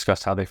 Now we've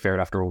discussed how they fared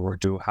after World War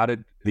II. How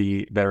did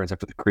the veterans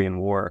after the Korean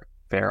War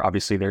fare?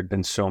 Obviously, there had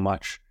been so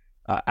much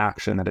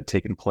action that had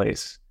taken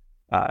place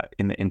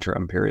in the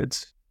interim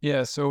periods.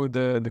 Yeah, so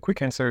the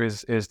quick answer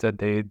is that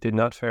they did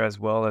not fare as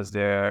well as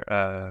their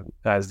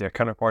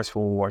counterparts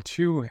for World War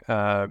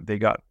II. They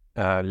got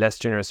less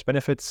generous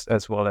benefits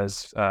as well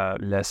as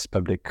less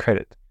public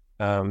credit.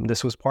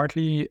 This was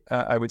partly,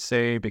 I would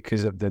say,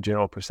 because of the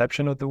general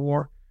perception of the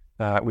war,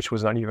 which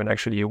was not even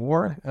actually a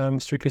war,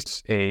 strictly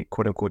a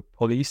quote-unquote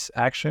police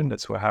action.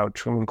 That's how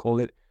Truman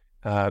called it.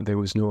 There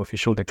was no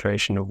official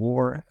declaration of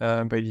war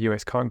by the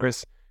U.S.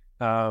 Congress.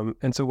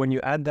 And so when you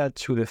add that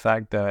to the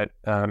fact that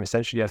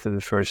essentially after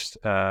the first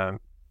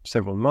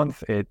several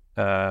months, it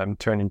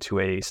turned into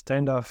a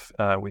standoff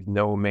with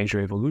no major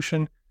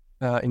evolution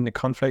in the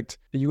conflict,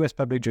 the U.S.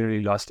 public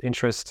generally lost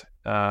interest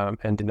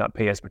and did not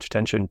pay as much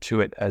attention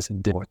to it as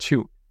it did World War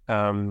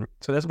II.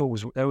 So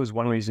that was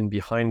one reason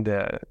behind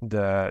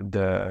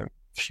the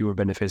fewer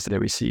benefits that they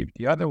received.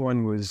 The other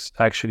one was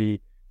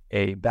actually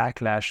a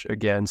backlash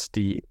against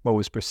what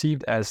was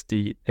perceived as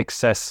the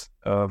excess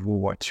of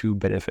World War II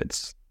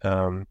benefits,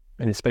 and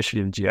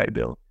especially the GI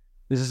Bill.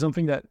 This is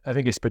something that I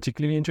think is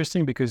particularly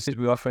interesting because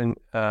we often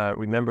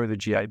remember the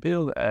GI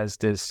Bill as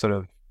this sort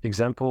of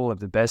example of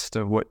the best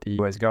of what the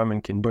US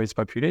government can do its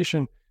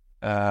population,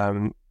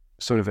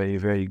 sort of a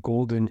very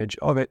golden edge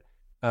of it.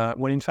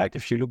 When in fact,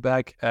 if you look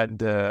back at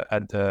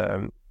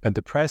the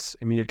press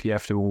immediately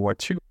after World War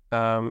II,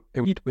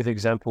 it lead with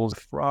examples of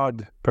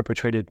fraud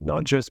perpetrated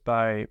not just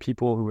by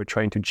people who were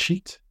trying to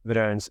cheat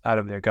veterans out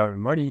of their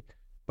government money,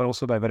 but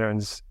also by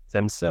veterans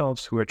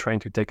themselves who were trying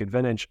to take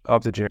advantage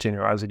of the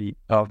generosity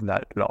of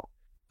that law.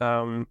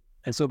 And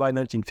so by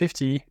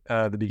 1950,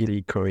 the beginning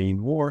of the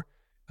Korean War,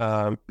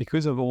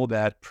 because of all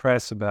that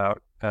press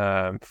about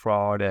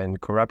fraud and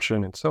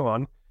corruption and so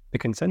on, the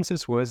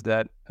consensus was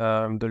that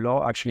the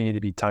law actually needed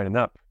to be tightened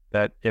up,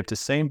 that if the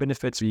same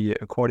benefits be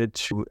accorded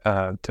to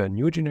a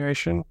new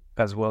generation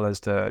as well as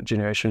the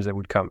generations that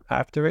would come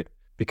after it,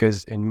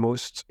 because in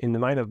the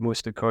mind of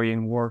most, the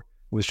Korean War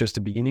was just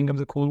the beginning of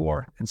the Cold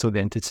War, and so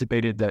they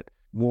anticipated that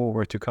war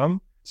were to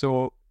come.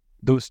 So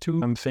those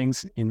two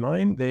things in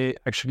mind, they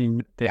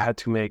had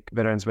to make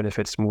veterans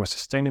benefits more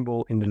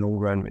sustainable in the long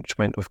run, which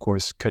meant, of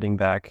course, cutting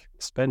back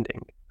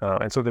spending.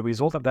 And so the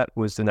result of that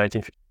was the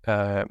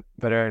 1950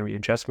 Veteran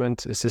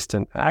Readjustment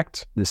Assistance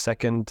Act, the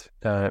second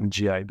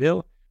GI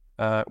Bill,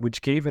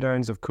 which gave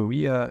veterans of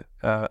Korea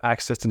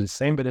access to the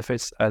same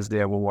benefits as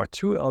their World War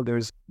II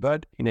elders,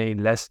 but in a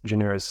less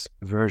generous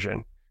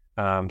version.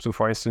 So,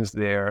 for instance,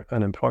 their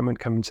unemployment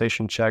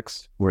compensation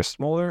checks were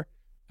smaller.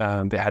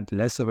 They had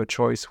less of a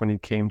choice when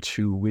it came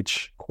to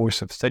which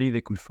course of study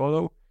they could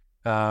follow.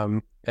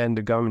 And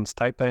the government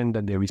stipend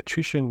and their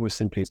restitution was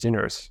simply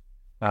generous.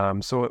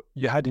 So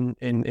you had,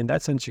 in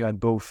that sense, you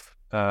had both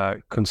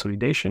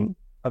consolidation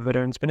of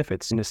veterans'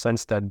 benefits in the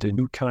sense that the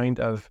new kind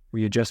of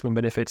readjustment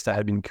benefits that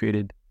had been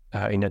created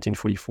in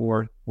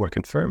 1944 were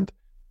confirmed,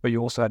 but you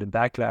also had a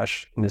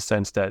backlash in the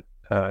sense that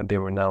they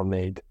were now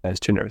made as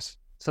generous.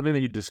 Something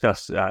that you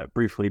discussed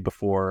briefly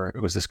before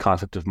was this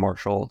concept of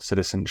martial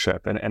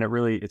citizenship, and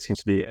it seems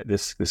to be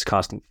this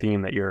constant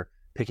theme that you're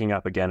picking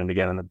up again and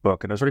again in the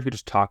book. And I was wondering if you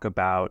just talk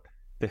about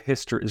the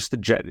history, just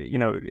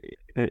in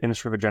a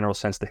sort of a general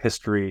sense, the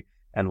history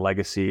and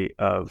legacy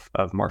of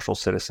martial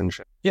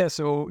citizenship. Yeah,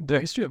 so the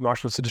history of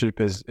martial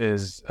citizenship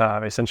is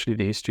essentially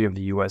the history of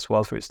the U.S.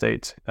 welfare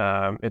state.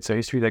 It's a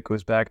history that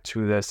goes back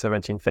to the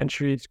 17th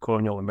century, to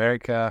colonial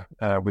America,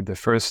 with the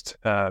first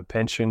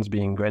pensions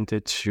being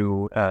granted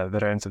to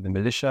veterans of the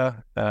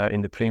militia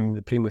in the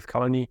Plymouth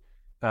colony.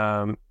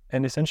 And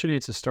essentially,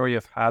 it's a story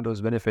of how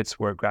those benefits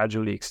were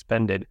gradually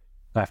expended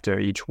after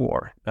each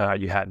war.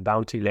 You had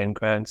bounty land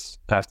grants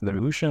after the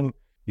Revolution.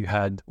 You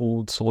had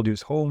old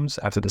soldiers' homes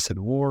after the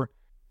Civil War,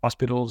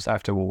 hospitals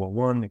after World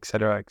War I, et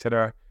cetera, et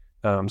cetera.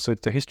 So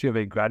it's the history of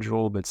a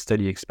gradual but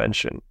steady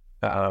expansion.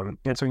 And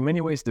so in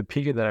many ways, the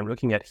period that I'm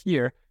looking at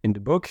here in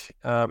the book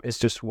is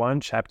just one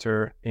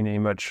chapter in a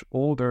much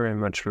older and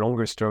much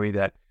longer story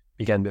that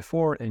began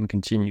before and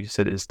continues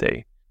to this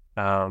day.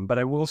 But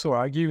I will also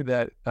argue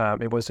that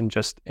it wasn't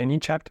just any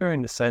chapter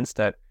in the sense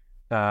that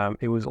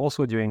it was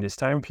also during this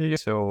time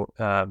period, so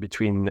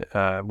between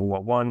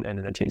World War I and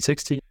the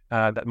 1960s,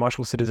 that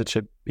martial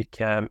citizenship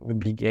became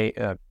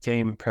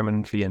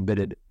permanently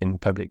embedded in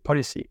public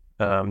policy.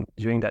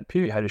 During that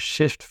period, you had a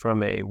shift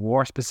from a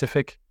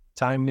war-specific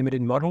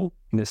time-limited model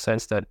in the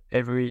sense that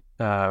every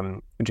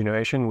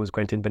generation was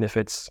granted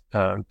benefits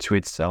to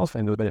itself,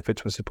 and those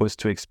benefits were supposed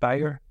to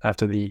expire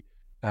after the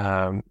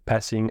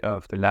passing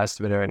of the last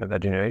veteran of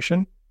that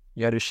generation,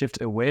 you had to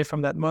shift away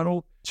from that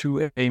model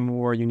to a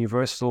more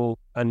universal,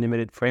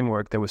 unlimited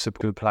framework that was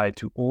supposed to apply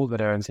to all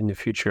veterans in the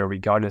future,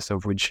 regardless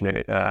of which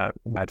unit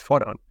had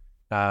fought on.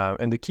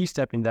 And the key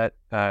step in that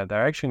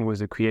direction was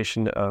the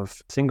creation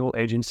of single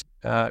agency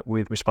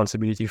with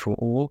responsibility for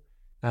all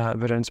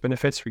veterans'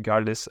 benefits,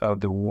 regardless of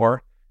the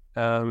war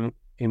in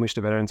which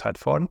the veterans had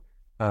fought.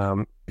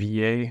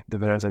 VA, the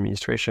Veterans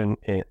Administration,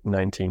 in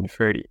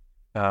 1930.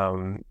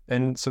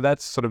 And so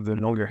that's sort of the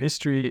longer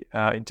history.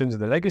 In terms of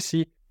the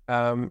legacy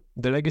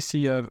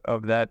of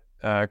that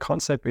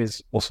concept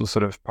is also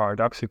sort of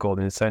paradoxical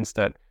in the sense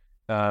that,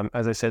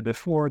 as I said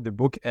before, the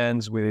book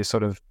ends with a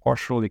sort of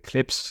partial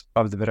eclipse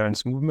of the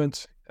veterans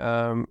movement,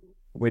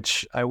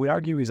 which I would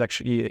argue is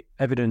actually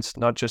evidence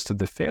not just of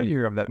the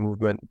failure of that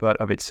movement, but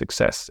of its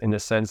success, in the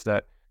sense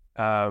that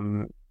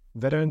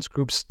veterans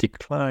groups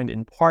declined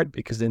in part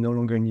because they no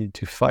longer needed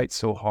to fight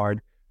so hard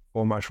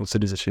for martial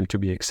citizenship to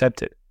be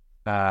accepted.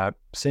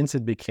 Since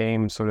it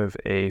became sort of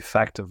a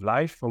fact of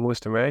life for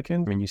most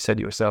Americans, I mean, you said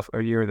yourself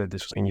earlier that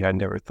this was something you had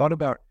never thought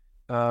about.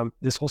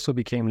 This also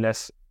became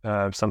less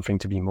something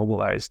to be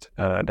mobilized,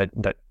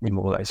 that we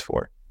mobilized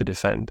for to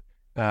defend.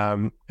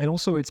 And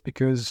also it's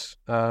because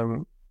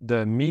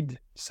the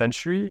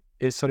mid-century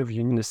is sort of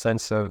unique in the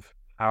sense of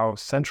how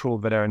central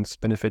veterans'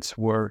 benefits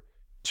were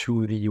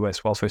to the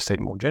U.S. welfare state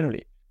more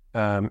generally.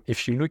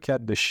 If you look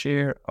at the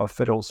share of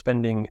federal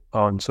spending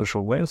on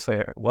social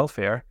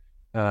welfare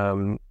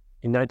in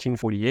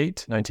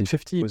 1948,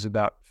 1950, it was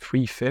about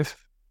 3/5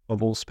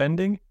 of all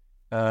spending.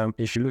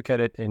 If you look at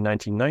it in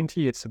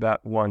 1990, it's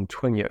about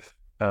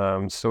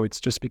 1/20. So it's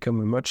just become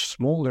a much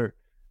smaller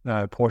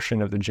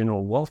portion of the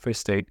general welfare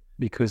state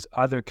because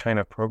other kind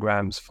of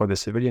programs for the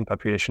civilian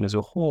population as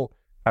a whole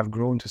have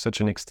grown to such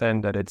an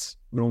extent that it's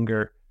no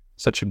longer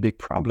such a big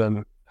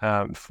problem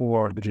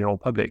for the general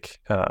public.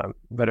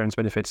 Veterans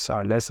benefits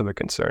are less of a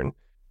concern.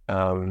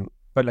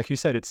 But like you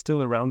said, it's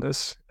still around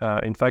us.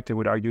 In fact, I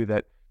would argue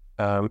that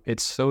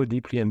it's so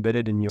deeply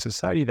embedded in your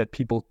society that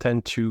people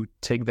tend to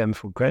take them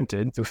for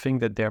granted, to think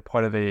that they're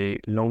part of a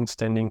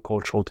long-standing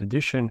cultural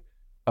tradition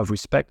of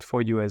respect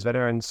for you as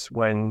veterans,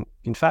 when,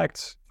 in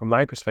fact, from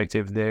my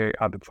perspective, they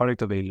are the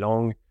product of a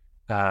long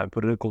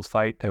political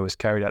fight that was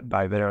carried out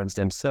by veterans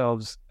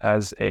themselves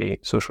as a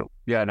social.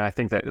 Yeah, and I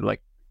think that,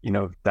 like,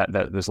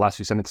 that those last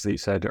few sentences that you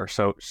said are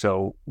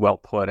so well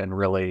put, and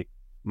really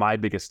my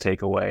biggest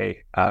takeaway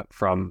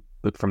from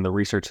the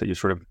research that you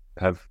sort of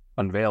have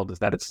unveiled is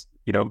that it's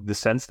the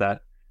sense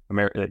that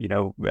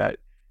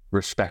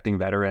respecting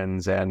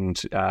veterans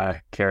and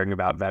caring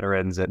about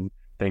veterans and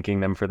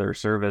thanking them for their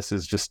service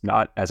is just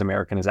not as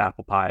American as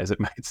apple pie as it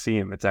might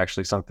seem. It's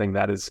actually something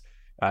that is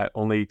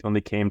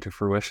only came to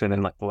fruition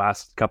in like the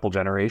last couple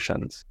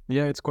generations.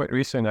 Yeah, it's quite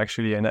recent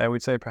actually, and I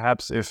would say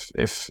perhaps if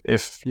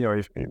you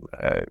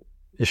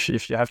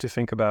have to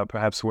think about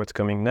perhaps what's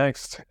coming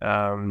next,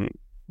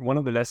 one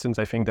of the lessons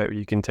I think that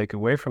you can take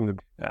away from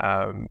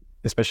the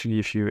especially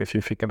if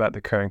you think about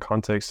the current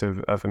context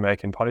of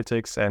American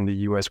politics and the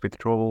U.S.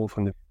 withdrawal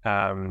from the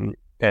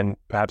and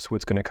perhaps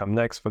what's going to come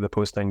next for the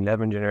post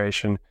 9/11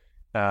 generation.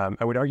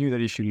 I would argue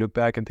that if you look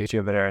back at the history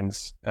of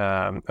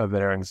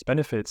veterans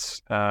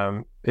benefits,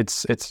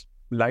 it's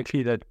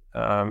likely that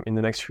in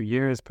the next few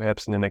years,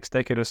 perhaps in the next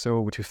decade or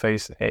so, to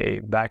face a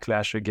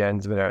backlash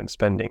against veteran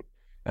spending.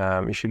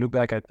 If you look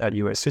back at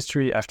U.S.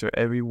 history, after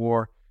every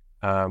war,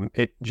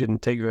 it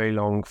didn't take very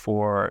long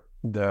for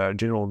the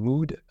general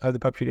mood of the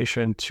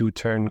population to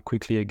turn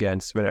quickly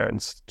against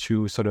veterans,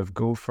 to sort of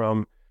go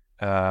from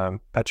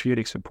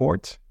patriotic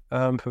support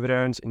for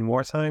veterans in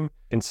wartime,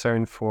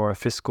 concern for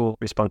fiscal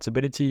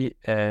responsibility,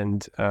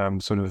 and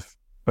sort of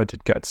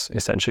budget cuts,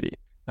 essentially.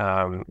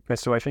 And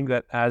so I think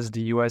that as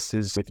the U.S.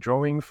 is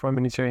withdrawing from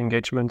military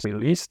engagement in the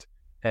Middle East,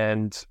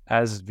 and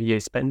as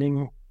VA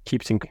spending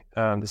keeps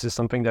this is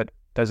something that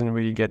doesn't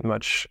really get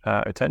much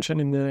attention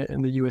in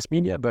the U.S.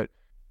 media, but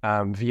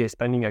VA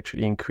spending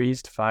actually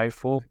increased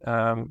fivefold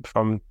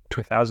from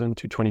 2000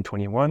 to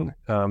 2021.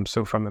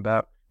 So from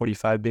about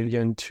 $45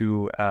 billion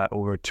to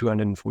over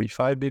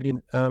 $245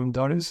 billion.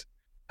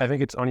 I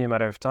think it's only a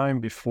matter of time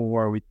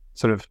before we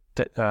sort of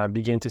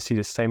begin to see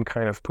the same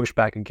kind of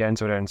pushback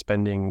against veteran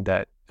spending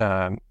that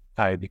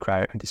I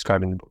describe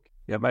in the book.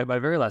 Yeah, my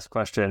very last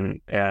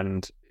question,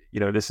 and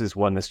this is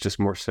one that's just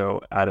more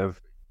so out of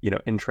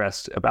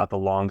interest about the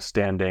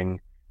long-standing.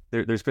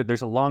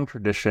 There's a long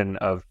tradition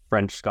of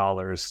French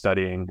scholars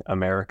studying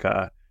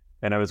America,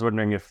 and I was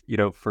wondering if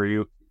for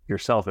you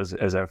yourself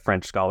as a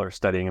French scholar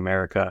studying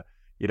America,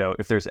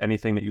 if there's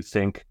anything that you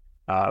think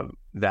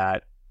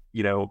that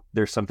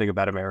there's something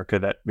about America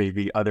that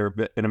maybe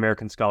an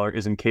American scholar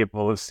isn't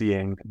capable of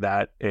seeing,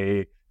 that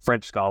a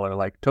French scholar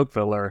like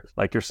Tocqueville,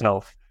 like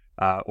yourself,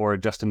 or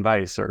Justin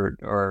Weiss,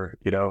 or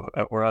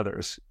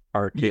others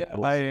are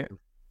capable. I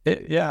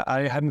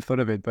hadn't thought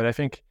of it, but I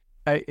think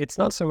it's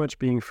not so much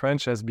being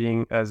French as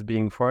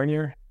being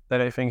foreigner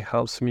that I think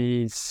helps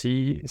me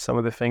see some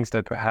of the things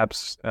that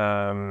perhaps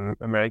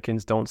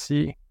Americans don't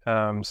see.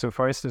 So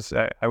for instance,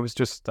 I was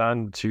just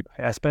stunned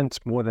I spent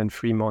more than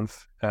 3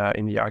 months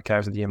in the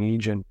archives of the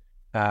Legion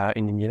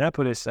in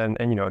Indianapolis, and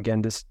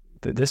again, this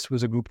this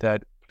was a group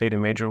that played a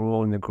major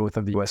role in the growth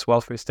of the US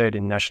welfare state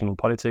in national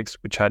politics,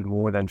 which had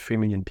more than 3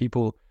 million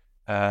people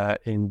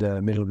in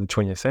the middle of the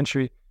 20th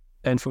century.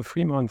 And for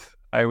 3 months,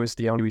 I was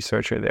the only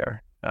researcher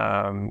there.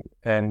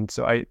 And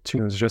so it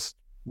was just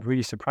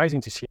really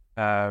surprising to see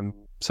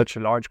such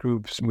a large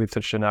group with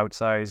such an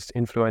outsized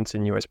influence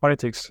in US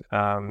politics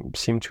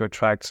seem to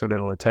attract so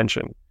little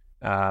attention.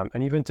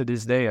 And even to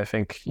this day, I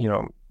think,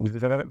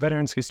 the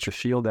veterans history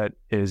field that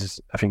is,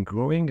 I think,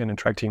 growing and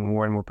attracting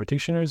more and more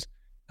practitioners.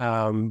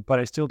 But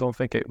I still don't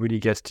think it really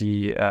gets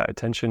the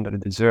attention that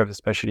it deserves,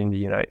 especially in the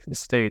United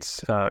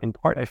States. In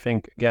part, I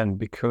think, again,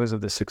 because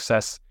of the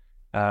success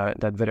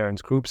that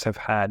veterans groups have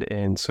had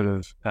in sort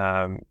of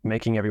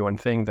making everyone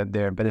think that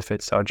their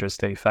benefits are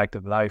just a fact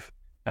of life,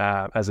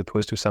 as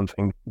opposed to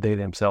something they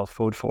themselves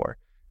fought for.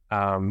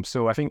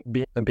 So I think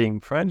being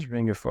French,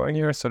 being a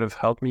foreigner, sort of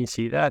helped me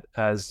see that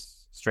as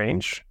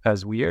strange,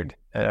 as weird,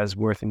 as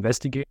worth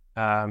investigating,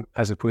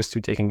 as opposed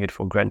to taking it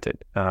for granted.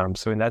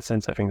 So in that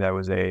sense, I think that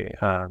was a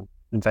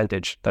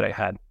advantage that I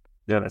had.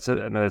 Yeah,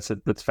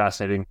 that's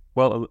fascinating.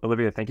 Well,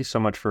 Olivier, thank you so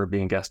much for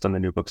being a guest on the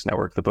New Books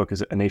Network. The book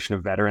is A Nation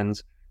of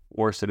Veterans,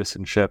 War,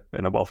 Citizenship,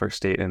 and a Welfare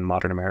State in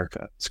Modern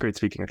America. It's great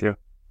speaking with you.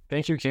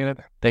 Thank you,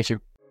 Caleb. Thank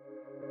you.